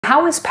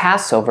How is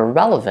Passover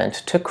relevant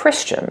to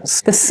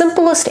Christians? The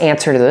simplest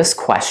answer to this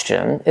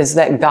question is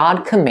that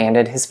God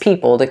commanded his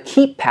people to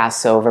keep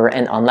Passover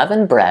and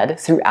unleavened bread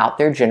throughout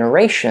their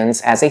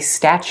generations as a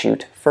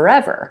statute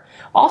forever.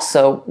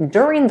 Also,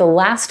 during the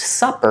Last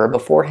Supper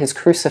before his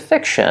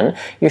crucifixion,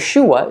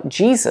 Yeshua,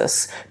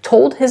 Jesus,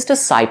 told his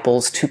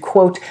disciples to,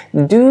 quote,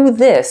 "Do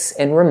this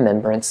in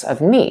remembrance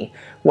of me."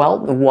 Well,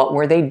 what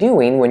were they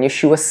doing when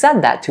Yeshua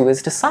said that to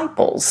his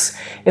disciples?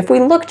 If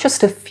we look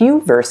just a few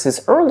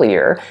verses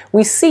earlier,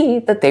 we see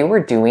that they were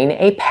doing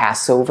a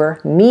Passover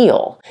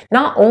meal.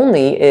 Not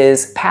only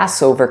is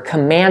Passover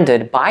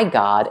commanded by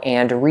God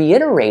and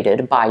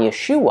reiterated by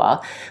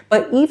Yeshua,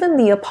 but even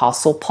the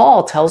Apostle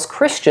Paul tells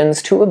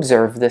Christians to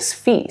observe this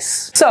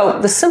feast. So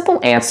the simple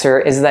answer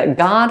is that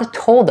God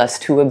told us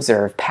to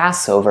observe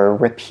Passover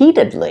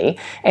repeatedly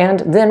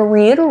and then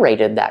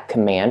reiterated that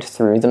command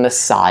through the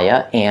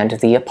Messiah and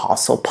the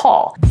Apostle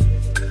Paul.